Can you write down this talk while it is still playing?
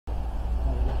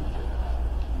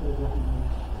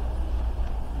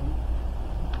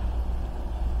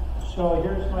So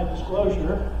here's my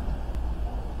disclosure.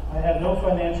 I have no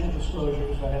financial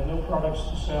disclosures. I have no products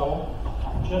to sell.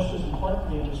 Just as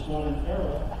importantly in this modern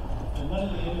era, none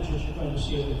of the images you're going to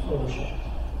see have been photoshopped.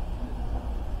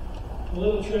 A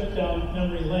little trip down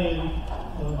memory lane.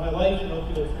 My life in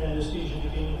opioid free anesthesia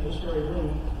began in this very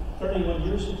room 31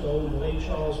 years ago when the late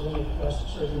Charles Winnick, plastic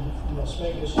surgeon from Las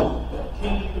Vegas,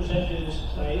 came to present his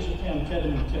diazepam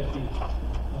ketamine technique.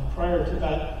 Prior to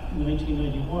that, in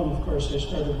 1991, of course, I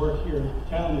started work here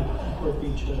down at Port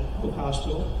Beach Hope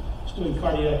Hospital. I was doing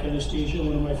cardiac anesthesia.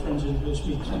 One of my friends introduced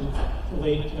me to the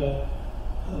late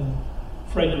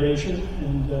Fred Grazier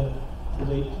and the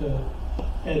late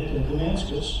Ed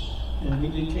Damascus. And we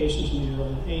did cases in the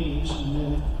early 80s. And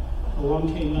then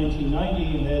along came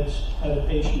 1990, and Ed had a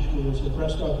patient who was a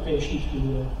breast aug patient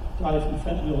who died from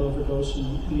fentanyl overdose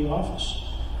in the office.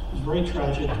 It was very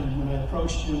tragic. And when I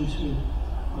approached him to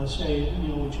say,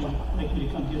 would you like me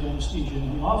to come give anesthesia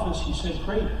in the office? He said,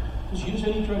 great, just use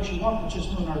any drugs you want, but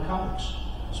just no narcotics.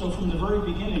 So from the very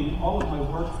beginning, all of my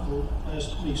work for the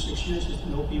last 26 years has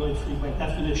been opioid-free by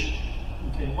definition.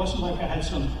 Okay, it wasn't like I had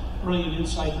some brilliant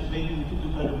insight that maybe we could do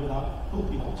better without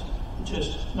opioids. It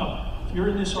just, no, if you're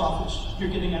in this office, you're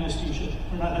getting anesthesia,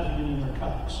 we're not having any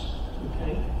narcotics,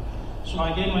 okay? So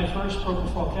I gave my first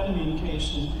propofol ketamine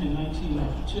case in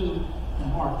 1992 in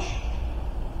March.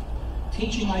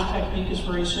 Teaching my technique is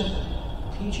very simple.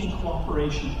 Teaching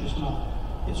cooperation is not.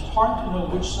 It's hard to know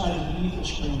which side of the ether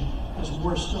screen has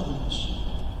more stubbornness.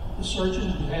 The surgeon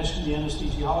who's asking the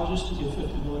anesthesiologist to give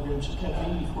 50 milligrams of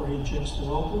ketamine before he injects the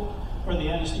local, or the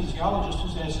anesthesiologist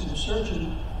who's asking the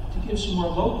surgeon to give some more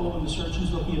local when the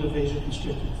surgeon's looking at a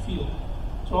vasoconstricted field.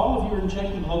 So all of you are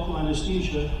injecting local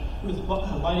anesthesia with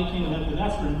lidocaine and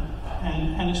epinephrine,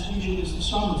 and anesthesia is the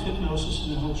sum of hypnosis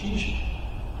and analgesia.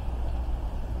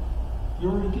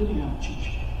 You're already giving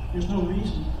analgesia. There's no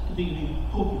reason to be giving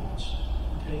opioids,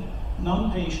 okay?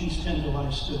 Numb patients tend to lie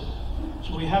still.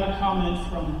 So we have a comment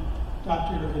from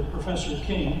Professor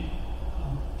King.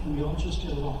 Can we all just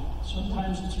get along?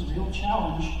 Sometimes it's a real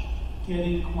challenge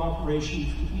getting cooperation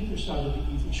from either side of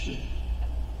the ether screen.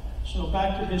 So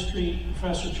back to history,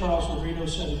 Professor Charles Laredo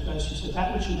said it best. He said,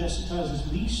 that which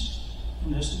anesthetizes least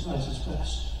anesthetizes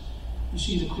best. You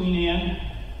see the Queen Anne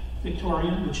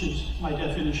Victorian, which is my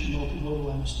definition of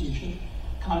multimodal anesthesia,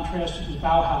 contrasted with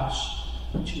Bauhaus,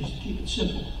 which is, keep it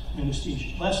simple,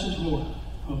 anesthesia. Less is more,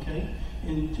 okay?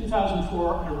 In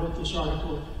 2004, I wrote this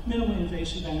article, Minimally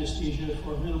Invasive Anesthesia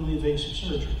for Minimally Invasive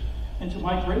Surgery. And to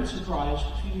my great surprise,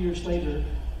 a few years later,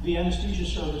 the anesthesia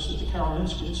service at the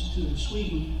Karolinska Institute in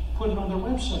Sweden put it on their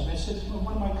website. I said to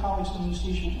one of my colleagues in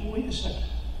anesthesia, wait a second,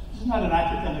 this is not an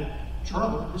academic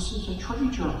journal, this is a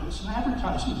trade journal, it's an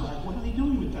advertising drive, what are they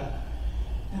doing with that?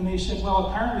 And they said, well,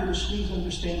 apparently the Swedes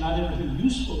understand not everything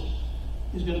useful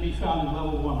is going to be found in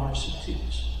level 1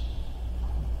 RCTs.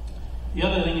 The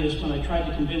other thing is, when I tried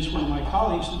to convince one of my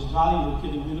colleagues of the value of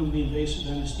giving minimally invasive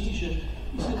anesthesia,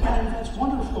 he said, Harry, that's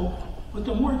wonderful, but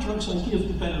the more drugs I give,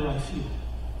 the better I feel.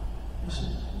 I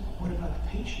said, what about the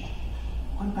patient?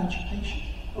 What about your patient?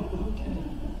 Okay.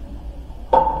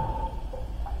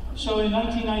 So in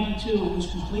 1992, it was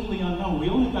completely unknown. We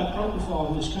only got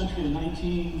propofol in this country in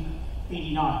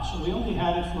 1989, so we only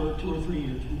had it for 2 or 3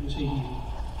 years when it was 88.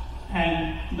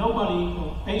 And nobody,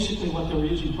 well, basically what they were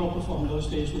using propofol in those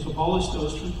days was a bolus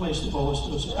dose to replace the bolus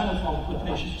dose of Pentothal to put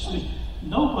patients to sleep.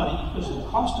 Nobody, because of the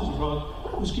cost of the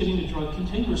drug, was getting the drug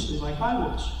continuously like I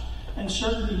was. And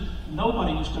certainly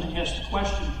nobody was going to ask the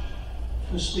question,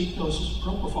 does sleep doses of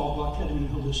propofol block ketamine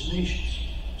hallucinations?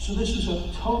 So this is a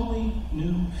totally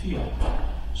new field.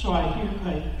 So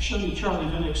I show you Charlie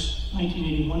Vinnick's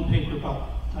 1981 paper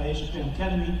about diazepam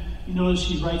ketamine. You notice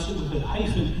he writes it with a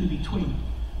hyphen in between.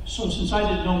 So since I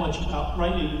didn't know much about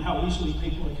writing and how easily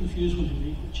people are confused when they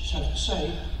read what you have to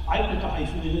say, I put the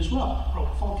hyphen in as well,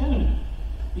 propofol ketamine,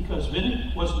 because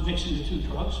Vinnick wasn't mixing the two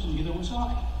drugs, and neither was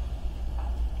I.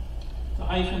 The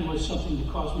hyphen was something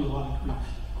that caused me a lot of grief.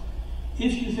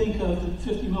 If you think of the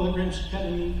 50 milligrams of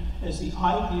ketamine as the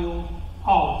ideal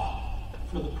olive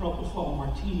for the propofol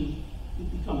martini,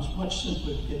 it becomes much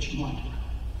simpler to get your mind around.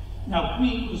 Now,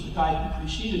 Puig was the guy who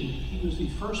preceded me. He was the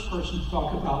first person to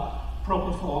talk about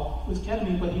propofol with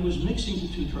ketamine, but he was mixing the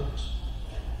two drugs.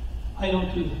 I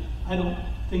don't do that. I don't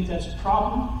think that's a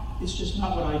problem. It's just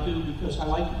not what I do, because I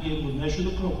like to be able to measure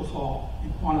the propofol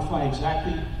and quantify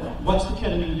exactly what's the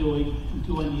ketamine doing, and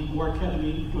do I need more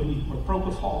ketamine, or do I need more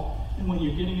propofol? And when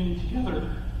you're getting them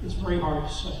together, it's very hard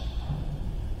to say.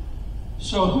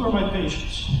 So who are my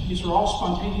patients? These are all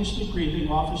spontaneously breathing,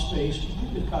 office-based,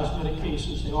 with cosmetic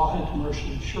cases. They all had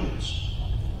commercial insurance.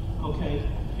 Okay,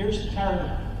 here's the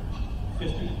paradigm.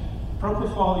 50.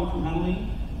 Propofol incrementally,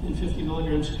 and 50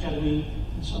 milligrams of ketamine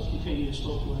and subcutaneous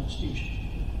local anesthesia.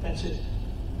 That's it.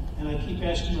 And I keep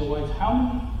asking my wife, how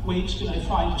many ways can I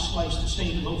find to slice the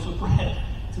same loaf of bread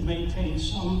to maintain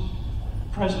some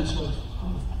presence of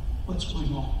what's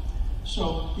going on?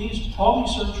 So all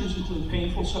these surgeries include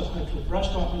painful subrectal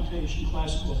breast augmentation,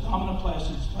 classical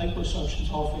abdominoplasties,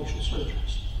 liposuctions, all facial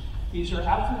surgeries. These are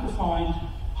outfit-defined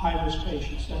high-risk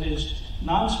patients, that is,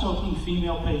 non-smoking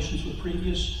female patients with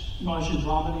previous nausea and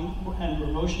vomiting and or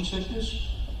motion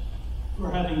sickness who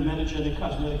are having metagenic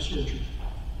cosmetic surgery.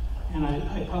 And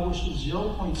I published with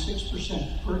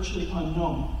 0.6%, virtually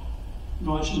unknown,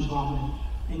 nausea and vomiting,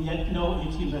 and yet no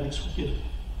antiemetics were given.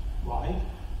 Why?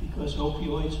 Because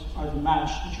opioids are the match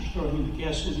that you're throwing in the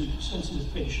gasoline to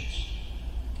sensitive patients.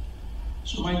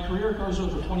 So my career goes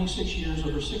over 26 years,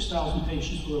 over 6,000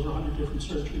 patients with over 100 different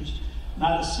surgeries.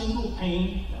 Not a single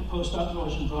pain or post-op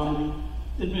nausea and vomiting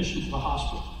admission to the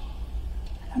hospital.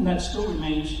 And that still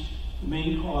remains the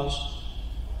main cause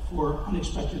for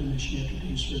unexpected admission after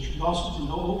day surgery. Also, there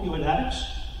are no opioid addicts,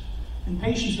 and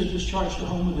patients are discharged to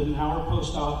home within an hour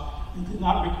post-op and did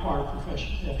not require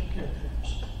professional aftercare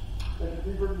therapies.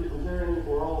 Was there any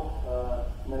oral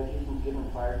medications given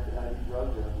prior to the IV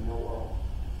drugs, or no oral?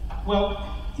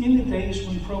 Well, in the days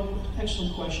when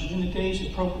excellent question, in the days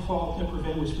that propofol and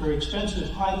Diprivan was very expensive,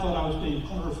 I thought I was being a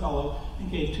clever fellow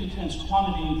and gave 2/10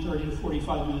 quantity in 30 to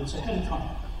 45 minutes ahead of time.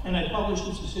 And I published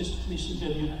a statistically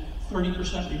significant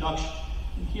 30% reduction.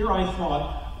 And here I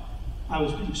thought I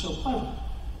was being so clever.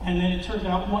 And then it turned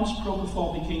out once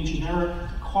propofol became generic,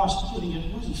 the cost of getting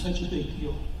it wasn't such a big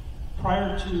deal.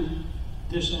 Prior to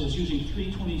this, I was using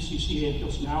 320 cc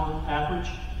ampules an hour average,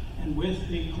 and with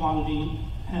the clonidine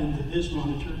and the Biz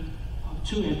monitor,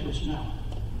 2 ampules an hour.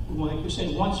 Like we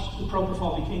say, once the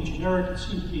propofol became generic, it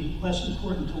seemed to be less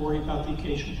important to worry about the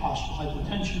occasional postural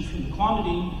hypotension from the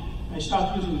clonidine. I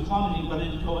stopped using the clonidine, but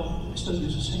I still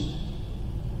use the same.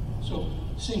 So,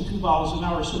 same 2 bottles an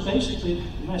hour. So basically,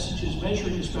 the message is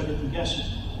measuring is better than guessing.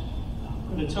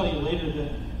 I'm going to tell you later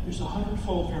that there's a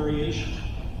 100-fold variation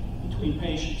between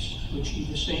patients to achieve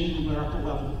the same numerical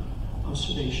level of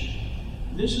sedation.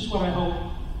 This is what I hope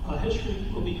history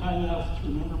will be kind enough to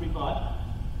remember we got,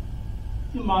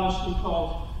 immodestly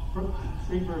called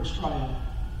Friedberg's triad.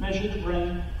 Measure the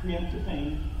brain, preempt the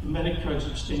pain, emetic drugs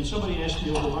abstain. Somebody asked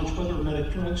me over lunch whether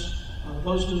emetic drugs,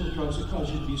 those are the drugs that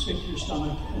cause you to be sick to your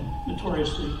stomach, and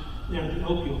notoriously, they're the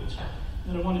opioids.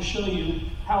 And I want to show you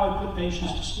how I put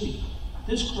patients to sleep.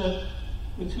 This clip,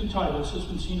 with 2 titles, has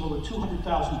been seen over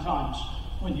 200,000 times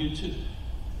on YouTube.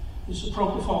 This is a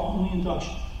propofol only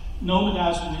induction. No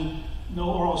midazoline, no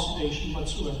oral sedation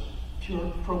whatsoever.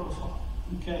 Pure propofol,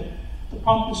 okay? The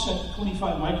pump is set to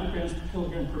 25 micrograms per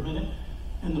kilogram per minute,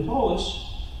 and the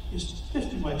bolus is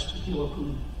 50 mics per kilo per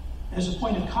minute. As a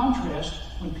point of contrast,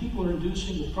 when people are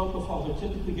inducing with propofol, they're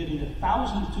typically getting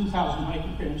 1,000 to 2,000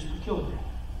 micrograms per kilogram.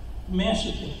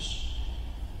 Massive dose.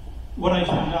 What I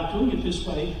found out doing it this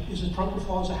way is that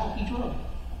propofol is a happy drug.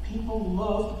 People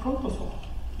love the propofol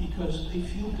because they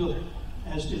feel good,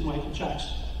 as did Michael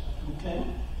Jackson, okay?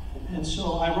 And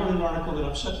so I wrote an article that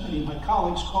upset many of my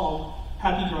colleagues called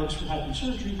Happy Drugs for Happy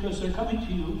Surgery, because they're coming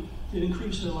to you to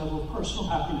increase their level of personal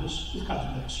happiness with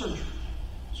cosmetic surgery.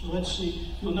 So let's see.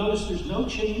 You'll notice there's no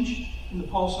change in the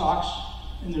pulse ox,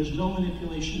 and there's no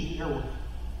manipulation of the airway.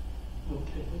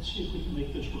 Okay, let's see if we can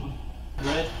make this run.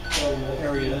 Red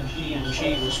area E and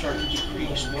G will start to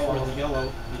decrease before the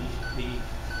yellow, the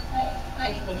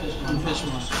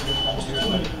invisible. I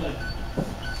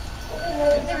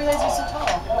didn't realize you're so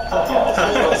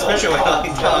tall. Especially when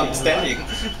I'm standing.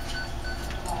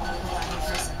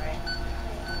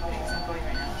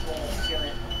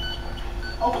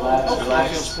 It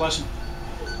feels pleasant.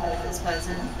 It's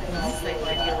pleasant. It's like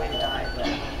my ideal way to die, but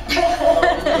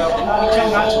Well, we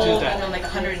tend not to do that. I'm like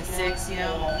 106, you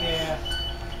know. Yeah.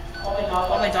 I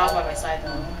want my dog by my side though.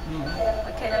 Mm-hmm.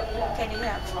 What can he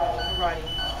have? Karate.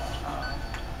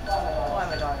 I want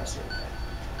my daughter too.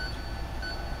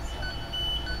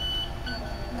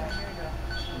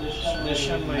 This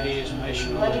young lady is a nice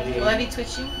young lady. Will I be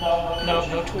twitching? No,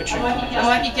 no twitching. I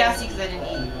might be gassy because I didn't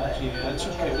eat. Yeah, that's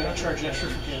okay. We don't charge extra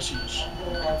for gassiness.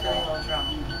 I'm feeling a little drunk.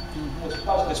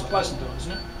 It's pleasant though,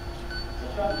 isn't it?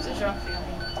 It's a drunk feeling.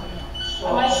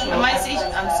 I might say,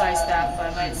 I'm sorry staff, but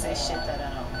I might say shit that I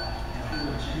don't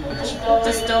know.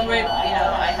 Just don't worry, you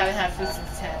know, I haven't had food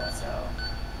since 10, so.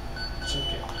 It's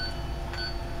okay.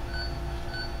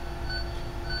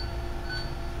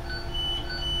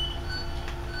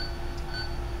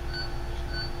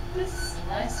 This is a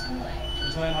nice feeling.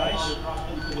 Isn't that nice?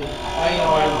 I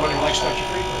know everybody likes Dr.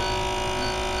 Friedberg.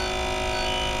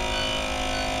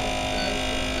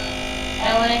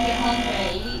 And when I get home, can I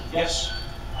eat? Yes,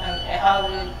 How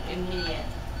do you immediate?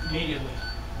 immediately.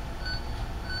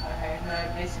 Okay, so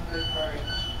basically courage.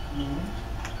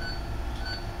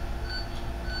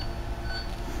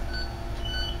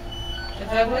 If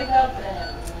I wake up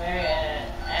and marry an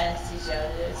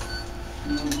anesthesiologist,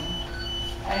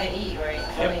 I can eat, right?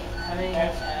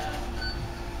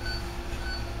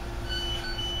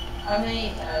 How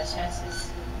many chances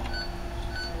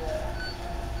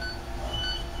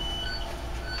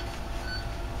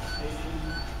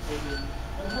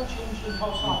There's no change in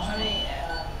pulse how oxygen. many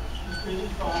She's breathing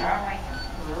fine.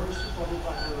 Her air is supported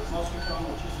by her muscle tone,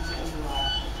 which is getting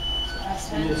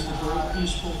relaxed. And it's a very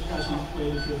peaceful, pleasant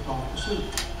way to drift off to sleep.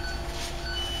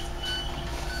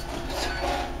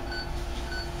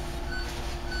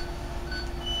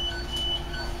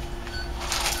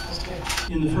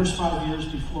 Okay. In the first 5 years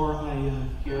before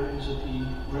here is it the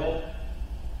red?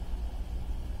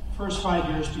 First 5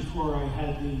 years before I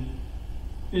had the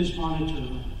Biz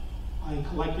monitor, I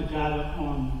collected data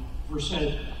on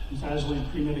Versed,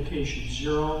 midazolam pre-medication,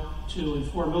 0, 2,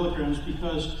 and 4 milligrams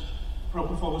because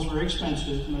propofol was very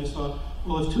expensive, and I thought,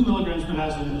 well, if 2 milligrams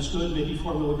midazolam is good, maybe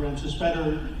 4 milligrams is better,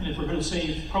 and if we're going to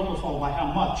save propofol, by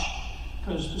how much?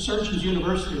 Because the Surgeons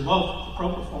University loved the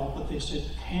propofol, but they said,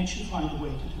 can't you find a way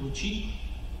to do it cheap?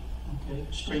 Okay,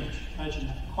 strange, imagine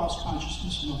that, cost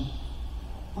consciousness among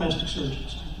plastic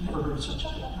surgeons. I've never heard of such a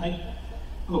thing, right?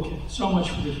 Okay, so much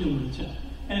for the human attempt.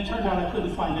 And it turned out I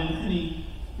couldn't find any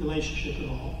relationship at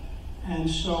all. And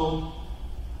so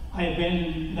I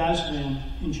abandoned midazolam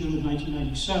in June of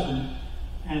 1997,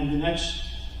 and the next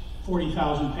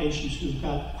 40,000 patients who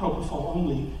got propofol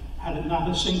only had not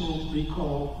a single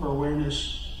recall or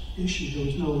awareness issue. There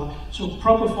was no. So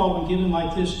propofol, when given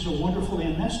like this, is a wonderful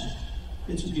anesthetic.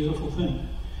 It's a beautiful thing.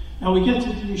 Now we get to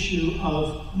the issue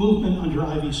of movement under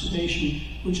IV sedation,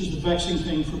 which is the vexing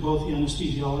thing for both the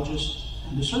anesthesiologist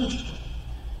and the surgeon.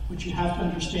 What you have to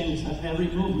understand is that every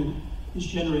movement is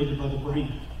generated by the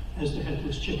brain, as the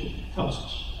headless chicken tells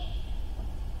us.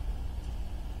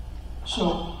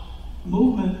 So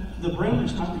movement, the brain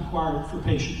is not required for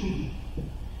patient movement.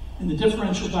 And the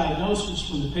differential diagnosis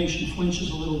when the patient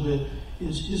flinches a little bit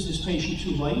is this patient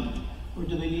too light, or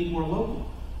do they need more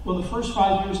local? Well, the first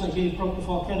 5 years I gave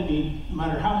propofol ketamine, no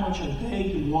matter how much I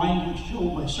begged and whined and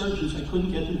told my surgeons, I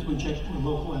couldn't get them to inject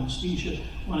more local anesthesia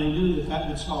when I knew that that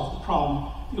would solve the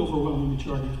problem the overwhelming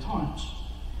majority of times.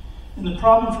 And the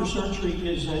problem for surgery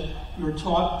is that you're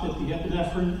taught that the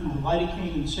epinephrine and the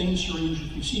lidocaine in the same syringe,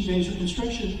 if you see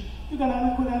vasoconstriction, you've got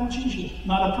adequate analgesia,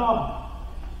 not a problem.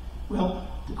 Well,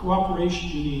 the cooperation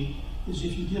you need is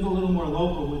if you give a little more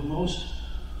local with most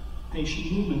patient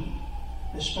movement,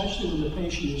 especially when the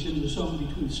patient is in the zone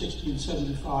between 60 and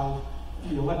 75,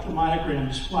 and the electromyogram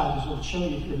is flat, as I'll show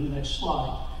you here in the next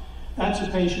slide. That's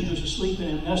a patient who's asleep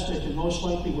in amnestic and most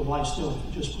likely will lie still if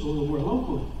you just put a little more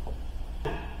local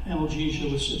in.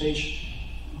 Analgesia with sedation,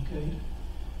 okay?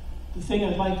 The thing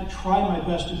I'd like to try my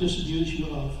best to disabuse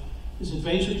you of is that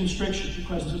vasoconstriction, the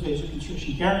presence of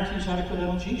vasoconstriction, guarantees adequate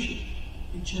analgesia.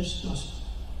 It just doesn't,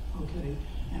 okay?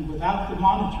 And without the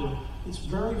monitor, it's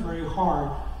very, very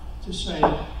hard to say,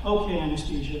 okay,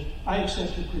 anesthesia, I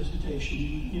accept your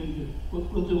presentation,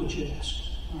 we'll do what you ask,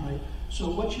 all right? So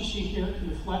what you see here in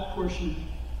the flat portion,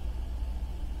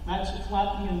 that's a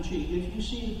flat EMG. If you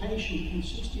see the patient in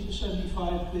 60 to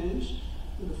 75 biz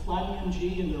with a flat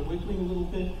EMG and they're wiggling a little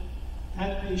bit,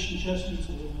 that patient just needs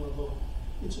a little more load.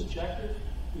 It's objective.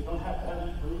 We don't have to have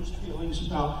any bruised feelings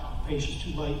about the patient's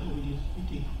too light and we need to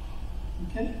be deeper,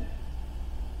 okay?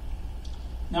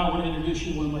 Now I want to introduce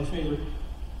you to one of my favorite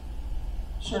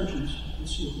surgeons.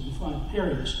 Let's see if we can find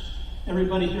Perry's.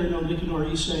 Everybody here know Nicanor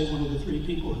Issei, one of the 3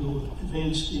 people who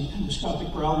advanced the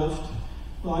endoscopic brow lift.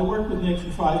 Well, I worked with Nick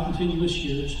for 5 continuous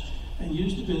years and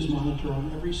used the Biz monitor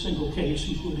on every single case,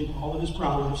 including all of his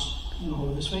brow lifts and all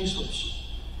of his facelifts.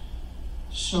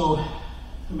 So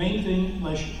the main thing,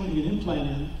 unless you're putting an implant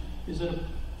in, is that a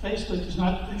facelift is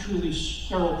not a truly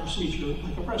sterile procedure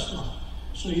like a breast arm.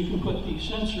 So you can put the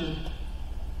sensor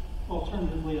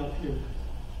alternatively up here.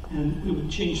 And we would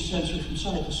change the sensor from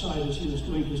side to side as he was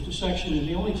doing his dissection. And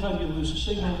the only time you lose a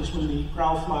signal is when the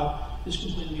brow flap is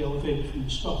completely elevated from the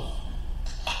skull.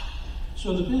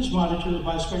 So the Biz monitor, the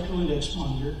bispectral index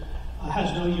monitor,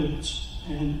 has no units.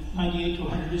 And 98 to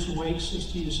 100 is awake,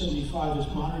 60 to 75 is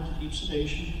moderate to deep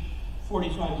sedation,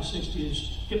 45 to 60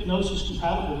 is hypnosis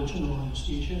compatible with general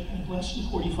anesthesia, and less than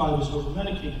 45 is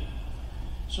over-medicated.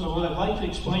 So what I'd like to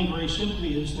explain very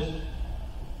simply is that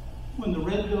when the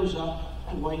red goes up,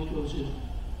 the white goes in.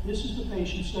 This is the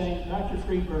patient saying, Dr.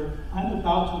 Freeberg, I'm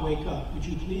about to wake up. Would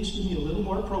you please give me a little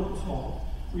more propofol?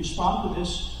 respond to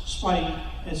this spike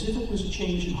as if it was a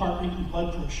change in heart rate and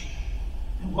blood pressure.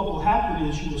 And what will happen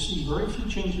is you will see very few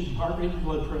changes in heart rate and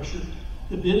blood pressure.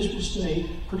 The biz will stay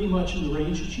pretty much in the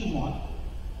range that you want,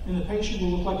 and the patient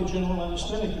will look like a general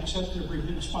anesthetic except they're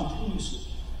breathing spontaneously.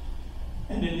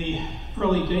 And in the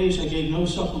early days, I gave no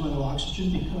supplemental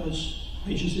oxygen because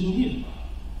patients didn't need it.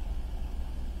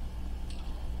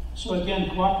 So again,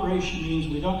 cooperation means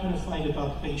we don't want to fight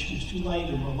about the patient is too light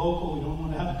and we're local. We don't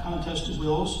want to have a contest of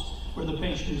wills where the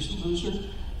patient is the loser.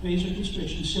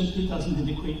 Vasoconstriction simply doesn't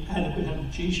indicate adequate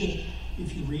analgesia.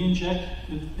 If you re-inject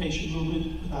with patient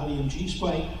movement without EMG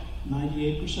spike,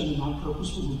 98% of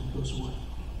non-purposeful movement goes away.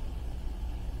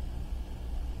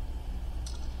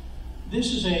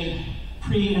 This is a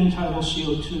pre-end tidal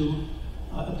CO2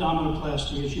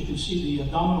 abdominoplasty. As you can see, the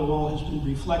abdominal wall has been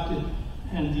reflected,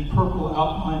 and the purple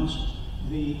outlines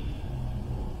the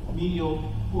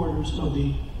medial borders of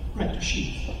the rectus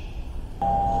sheath.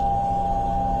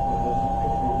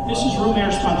 This is room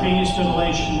air spontaneous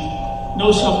ventilation,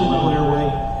 no supplemental airway,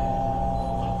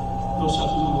 no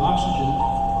supplemental oxygen,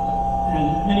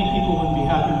 and many people wouldn't be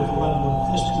happy with the level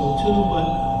of SpO2, but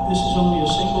this is only a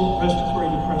single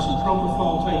respiratory depressant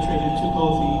propofol titrated to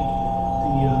both the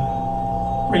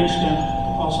brainstem,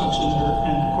 the pulse oximeter,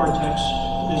 and the cortex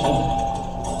visually.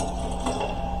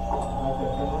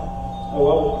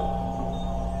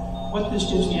 What this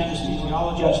gives the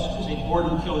anesthesiologist is a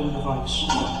boredom-killing device.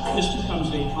 This becomes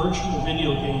a virtual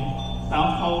video game.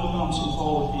 Follow the bouncing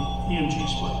ball with the EMG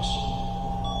spikes.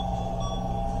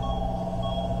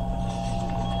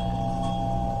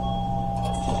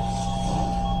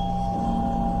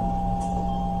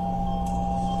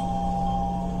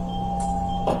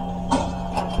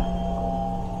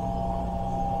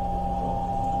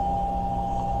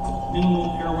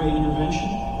 Minimal airway intervention,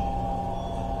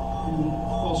 and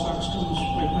pulse ox comes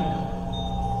right back up.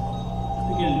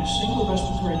 Again, single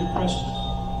respiratory depressant,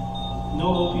 no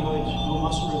opioids, no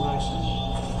muscle relaxants.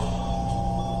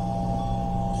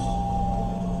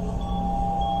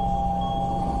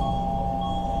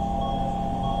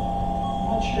 I'm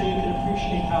not sure you can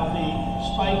appreciate how the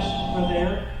spikes are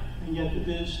there, and yet the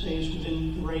biz stays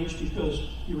within the range because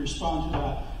you respond to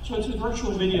that. So it's a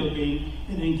virtual video game.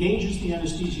 It engages the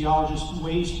anesthesiologist in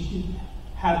ways he didn't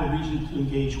have a reason to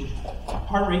engage with.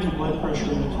 Heart rate and blood pressure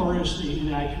are notoriously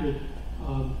inaccurate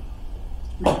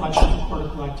reflection of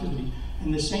cortical activity.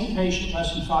 And the same patient,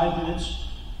 less than 5 minutes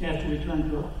after we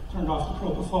turned off the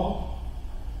propofol.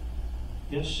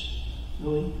 Yes,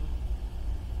 Lily?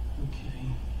 Okay.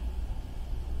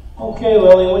 Okay,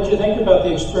 Lily, what'd you think about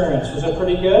the experience? Was it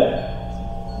pretty good?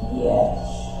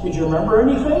 Yes. Did you remember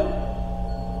anything?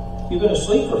 You've been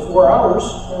asleep for 4 hours.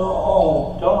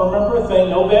 No. Don't remember a thing.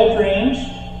 No bad dreams.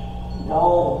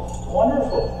 No.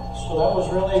 Wonderful. So that was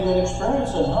really a good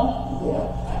experience then, huh?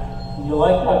 Yeah. And you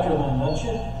like Dr. Lynn, don't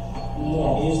you?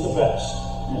 Yes. He's the best.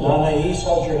 And Anais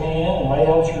held your hand, and Mike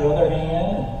held your other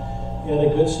hand, and you had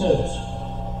a good snooze.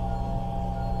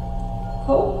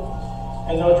 Cool.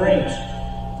 And no dreams.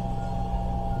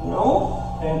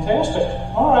 No. Fantastic.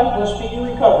 All right, let's speed your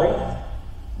recovery.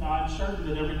 Now, I'm certain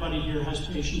that everybody here has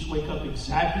patients wake up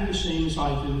exactly the same as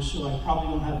I do, so I probably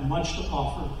don't have much to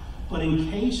offer. But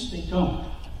in case they don't,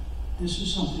 this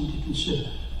is something to consider.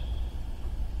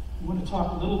 I want to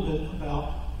talk a little bit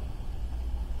about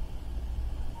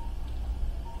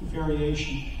the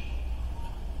variation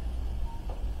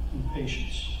in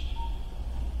patients.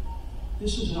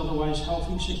 This is an otherwise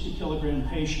healthy 60-kilogram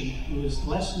patient who is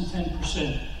less than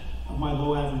 10% of my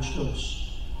low average dose.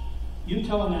 You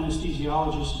tell an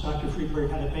anesthesiologist that Dr.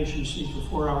 Friedberg had a patient sleep for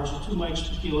 4 hours at 2 mics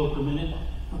per kilo per minute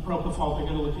of propofol, they're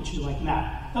going to look at you like, nah,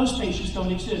 those patients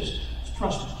don't exist.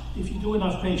 Trust me, if you do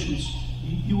enough patients,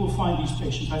 you will find these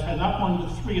patients. I've had not one but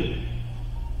 3 of them.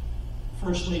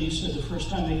 First lady said the first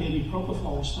time they gave me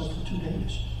propofol, I slept for 2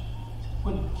 days.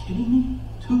 What, are you kidding me?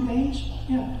 2 days?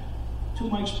 Yeah. 2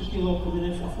 mics per kilo per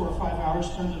minute for 4 or 5 hours,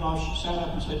 turned it off, she sat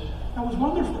up and said, that was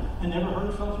wonderful. I never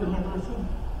heard, felt, or remember a thing.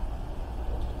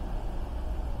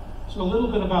 So a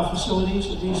little bit about facilities,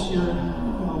 at least here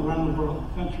around the world,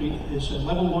 country, is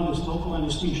level 1 is local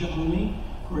anesthesia only.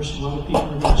 Of course, a lot of people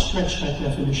are going to stretch that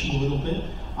definition a little bit.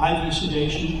 IV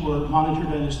sedation or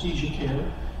monitored anesthesia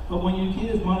care. But when you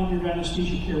give monitored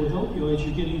anesthesia care with opioids,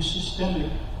 you're giving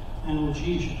systemic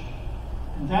analgesia.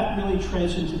 And that really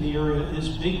treads into the area, is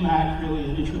Big Mac really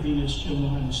an intravenous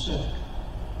general anesthetic?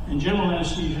 And general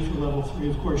anesthesia for level 3,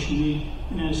 of course, you need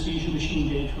an anesthesia machine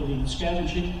gauge for lean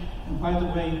scavenging. And by the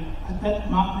way, I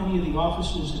bet not many of the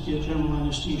offices that give general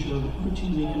anesthesia are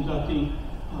routinely conducting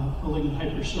malignant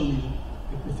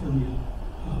hyperthermia.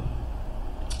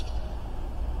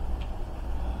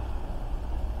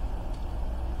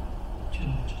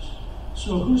 challenges.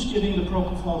 So who's giving the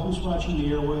propofol? Who's watching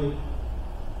the airway?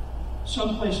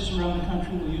 Some places around the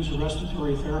country will use a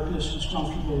respiratory therapist who's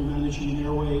comfortable managing an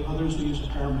airway. Others will use a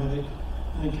paramedic.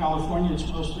 And in California, it's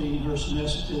mostly nurse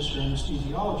anesthetists or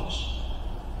anesthesiologists.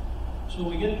 So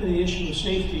we get to the issue of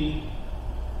safety.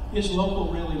 Is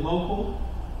local really local,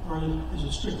 or is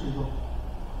it strictly local?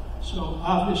 So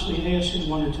obviously, ASA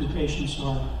 1 or 2 patients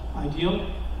are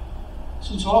ideal.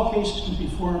 Since all cases can be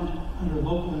performed under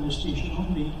local anesthesia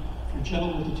only, if you're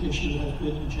gentle with the tissue, have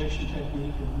good injection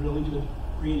technique, and willing to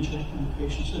re-inject when the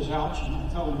patient says ouch, and I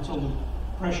tell them it's only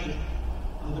pressure.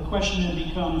 The question then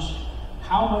becomes,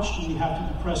 how much do we have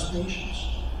to depress patients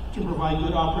to provide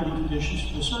good operating conditions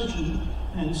for the surgeon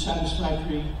and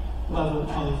satisfactory level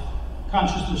of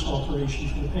consciousness alteration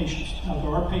for the patients? Now,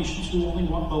 there are patients who only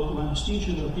want local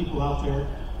anesthesia. There are people out there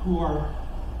who are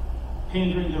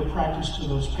pandering their practice to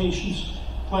those patients,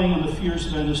 playing on the fears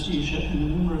of anesthesia and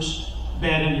the numerous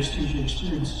bad anesthesia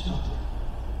experiences out there.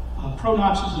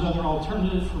 Pronox is another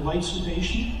alternative for light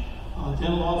sedation.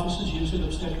 Dental offices use it,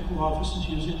 obstetrical offices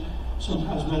use it, some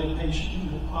cosmetic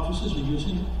patient offices are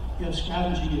using it. You have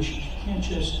scavenging issues. You can't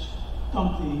just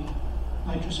dump the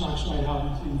nitrous oxide out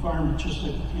into the environment, just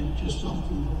like you can't just dump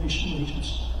the inhalation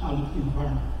agents out into the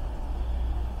environment.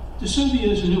 Dissuading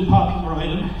is a new popular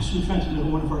item.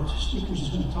 Sufentanil, one of our speakers, is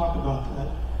going to talk about that.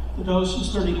 The dose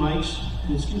is 30 mics,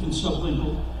 and it's given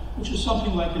sublingual, which is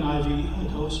something like an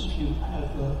IV dose if you have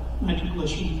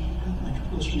nitroglycerin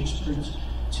experience.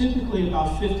 Typically,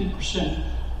 about 50%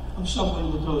 of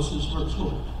sublingual doses are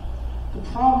absorbed. The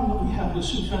problem that we have with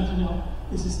sufentanil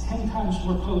is it's 10 times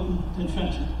more potent than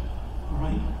fentanyl. All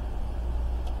right?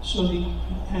 So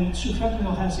and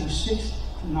sufentanil has a 6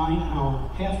 to 9 hour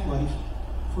half-life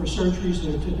for surgeries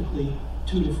that are typically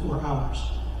 2 to 4 hours.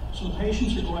 So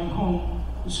patients are going home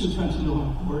with sufentanil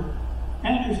on board,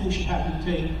 and if they should happen to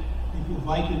take maybe a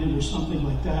Vicodin or something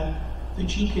like that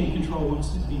you can't control once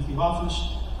they leave the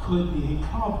office, could be a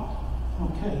problem.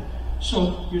 Okay,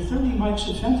 so your 30 mics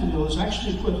of fentanyl is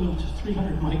actually equivalent to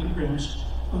 300 micrograms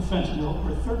of fentanyl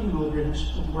or 30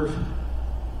 milligrams of morphine.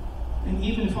 And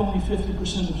even if only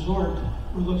 50% absorbed,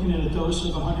 we're looking at a dose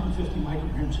of 150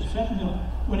 micrograms of fentanyl,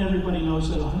 when everybody knows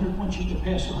that once you get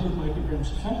past 100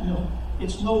 micrograms of fentanyl,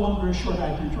 it's no longer a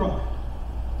short-acting drug.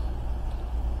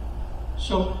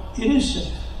 So it is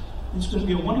safe. It's going to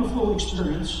be a wonderful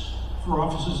experience for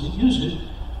offices that use it,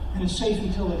 and it's safe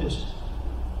until it isn't.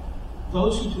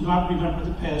 Those who do not remember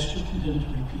the past are condemned to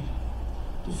repeat.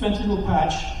 The fentanyl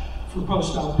patch for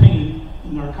post-op pain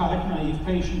in narcotic-naive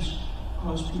patients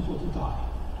caused people to die.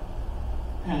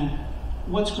 And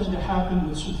what's going to happen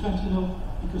with sufentanil,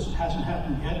 because it hasn't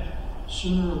happened yet,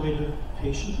 sooner or later,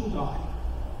 patients will die.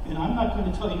 And I'm not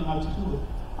going to tell you not to do it.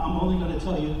 I'm only going to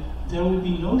tell you there will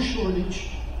be no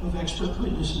shortage of expert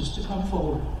witnesses to come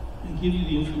forward and give you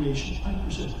the information I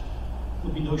present.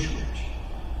 There'll be no shortage.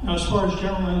 Now, as far as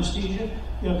general anesthesia,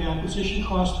 you have the acquisition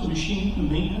cost, the machine,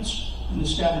 the maintenance, and the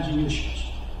scavenging issues.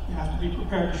 You have to be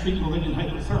prepared to treat malignant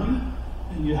hyperthermia,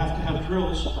 and you have to have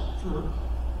drills for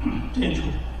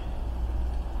entry.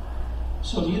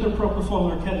 So neither propofol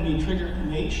nor ketamine trigger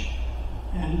MH,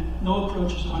 and no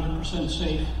approach is 100%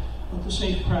 safe, but the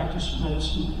safe practice of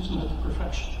medicine is not the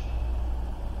perfection.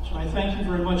 So I thank you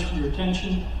very much for your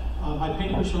attention. My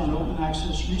papers are on open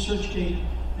access ResearchGate,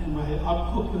 and my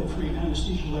Opioid Free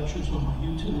Anesthesia lectures on my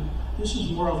YouTube. This is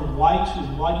more of a why to.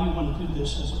 Why do you want to do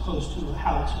this as opposed to a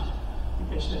how to?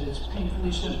 Like I said, it's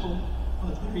painfully simple,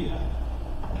 but there you have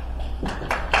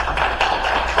it.